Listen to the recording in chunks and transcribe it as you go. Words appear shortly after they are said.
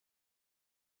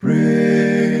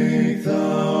Break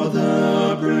thou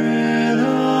the bread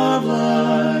of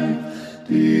life,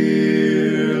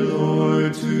 dear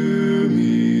Lord, to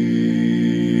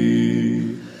me.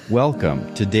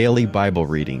 Welcome to Daily Bible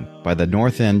Reading by the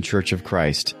North End Church of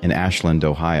Christ in Ashland,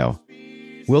 Ohio.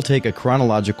 We'll take a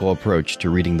chronological approach to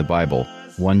reading the Bible,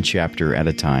 one chapter at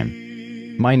a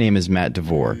time. My name is Matt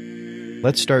DeVore.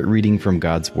 Let's start reading from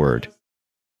God's Word.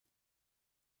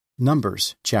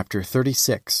 Numbers chapter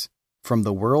 36, from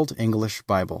the World English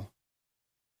Bible.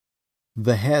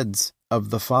 The heads of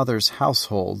the fathers'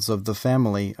 households of the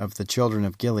family of the children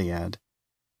of Gilead,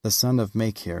 the son of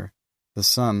Machir, the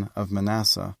son of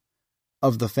Manasseh,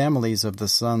 of the families of the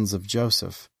sons of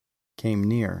Joseph, came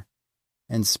near,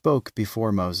 and spoke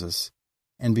before Moses,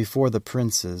 and before the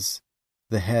princes,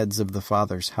 the heads of the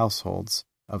fathers' households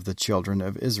of the children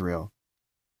of Israel.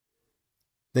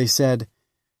 They said,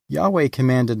 Yahweh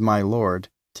commanded my Lord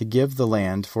to give the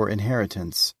land for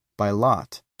inheritance by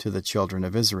lot to the children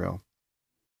of Israel.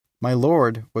 My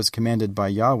Lord was commanded by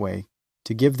Yahweh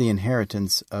to give the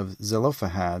inheritance of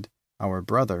Zelophehad, our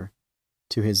brother,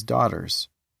 to his daughters.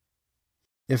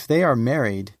 If they are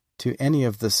married to any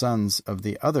of the sons of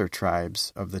the other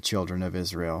tribes of the children of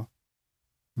Israel,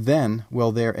 then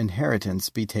will their inheritance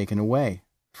be taken away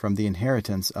from the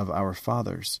inheritance of our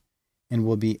fathers, and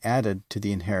will be added to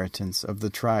the inheritance of the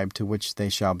tribe to which they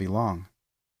shall belong.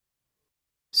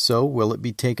 So will it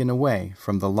be taken away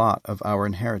from the lot of our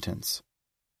inheritance.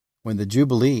 When the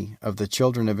Jubilee of the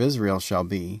children of Israel shall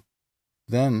be,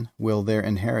 then will their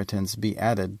inheritance be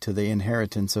added to the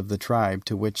inheritance of the tribe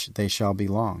to which they shall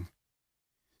belong.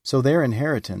 So their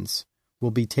inheritance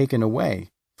will be taken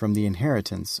away from the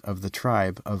inheritance of the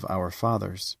tribe of our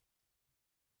fathers.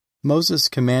 Moses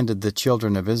commanded the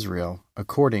children of Israel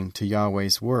according to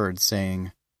Yahweh's word,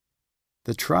 saying,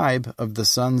 The tribe of the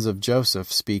sons of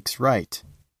Joseph speaks right.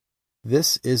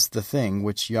 This is the thing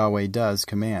which Yahweh does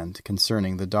command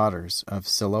concerning the daughters of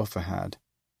Zelophehad,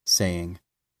 saying,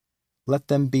 Let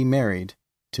them be married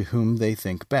to whom they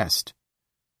think best.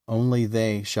 Only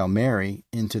they shall marry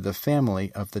into the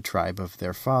family of the tribe of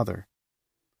their father.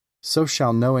 So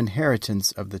shall no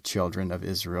inheritance of the children of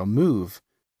Israel move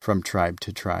from tribe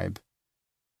to tribe.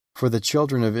 For the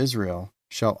children of Israel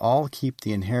shall all keep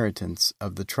the inheritance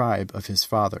of the tribe of his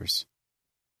fathers.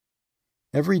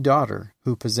 Every daughter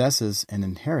who possesses an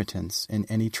inheritance in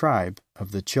any tribe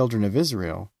of the children of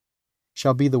Israel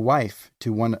shall be the wife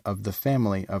to one of the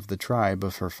family of the tribe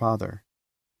of her father,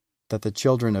 that the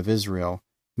children of Israel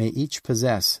may each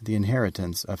possess the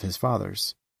inheritance of his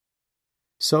fathers.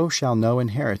 So shall no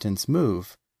inheritance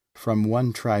move from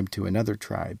one tribe to another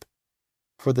tribe,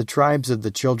 for the tribes of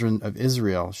the children of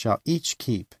Israel shall each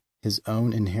keep his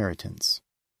own inheritance.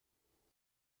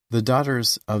 The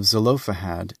daughters of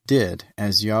Zelophehad did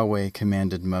as Yahweh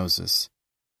commanded Moses.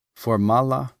 For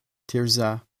Mahlah,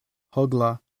 Tirzah,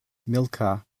 Hoglah,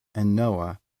 Milcah, and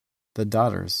Noah, the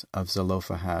daughters of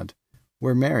Zelophehad,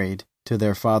 were married to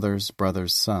their father's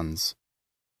brothers' sons.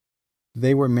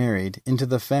 They were married into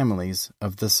the families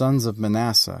of the sons of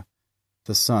Manasseh,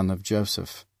 the son of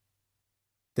Joseph.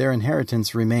 Their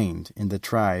inheritance remained in the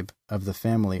tribe of the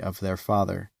family of their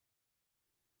father.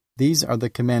 These are the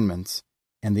commandments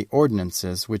and the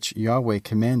ordinances which Yahweh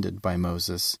commanded by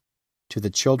Moses to the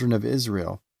children of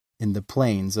Israel in the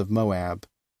plains of Moab,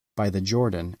 by the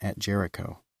Jordan at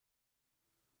Jericho.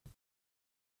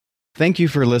 Thank you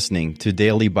for listening to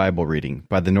Daily Bible Reading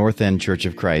by the North End Church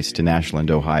of Christ in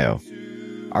Ashland, Ohio.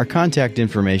 Our contact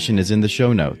information is in the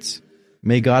show notes.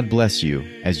 May God bless you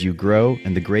as you grow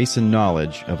in the grace and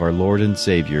knowledge of our Lord and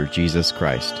Savior, Jesus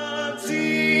Christ.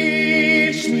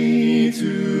 Teach me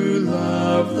to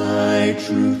love thy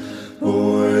truth,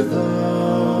 for the